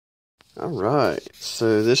Alright,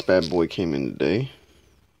 so this bad boy came in today.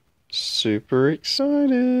 Super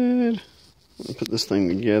excited. I'm gonna put this thing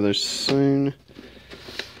together soon.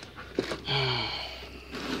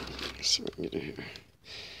 So we can get it here.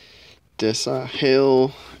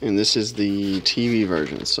 Deathsythe, and this is the TV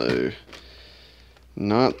version, so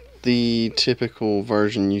not the typical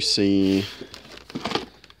version you see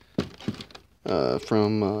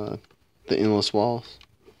from the Endless Walls,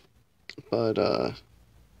 but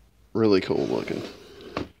really cool looking.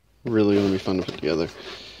 Really gonna be fun to put together.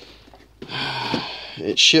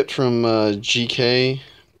 It shipped from GK,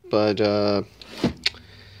 but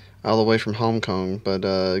all the way from Hong Kong, but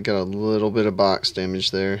got a little bit of box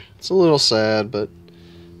damage there. It's a little sad, but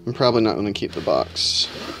I'm probably not going to keep the box.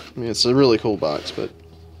 I mean, it's a really cool box, but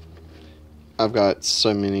I've got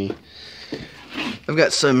so many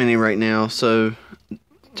right now, so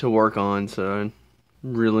to work on, so I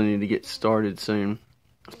really need to get started soon.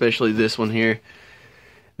 Especially this one here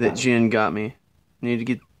that Jen got me. Need to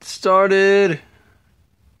get started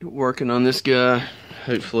working on this guy.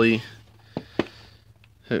 Hopefully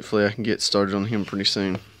I can get started on him pretty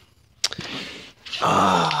soon.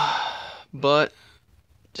 But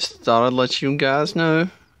just thought I'd let you guys know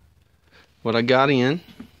what I got in.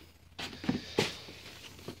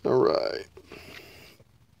 Alright.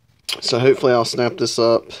 So hopefully I'll snap this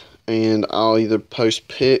up and I'll either post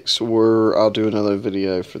pics or I'll do another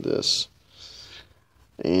video for this.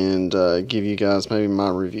 And give you guys maybe my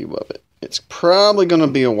review of it. It's probably going to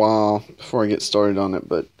be a while before I get started on it,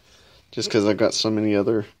 but just because I've got so many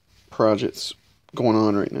other projects going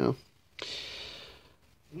on right now.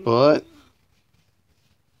 But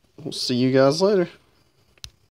we'll see you guys later.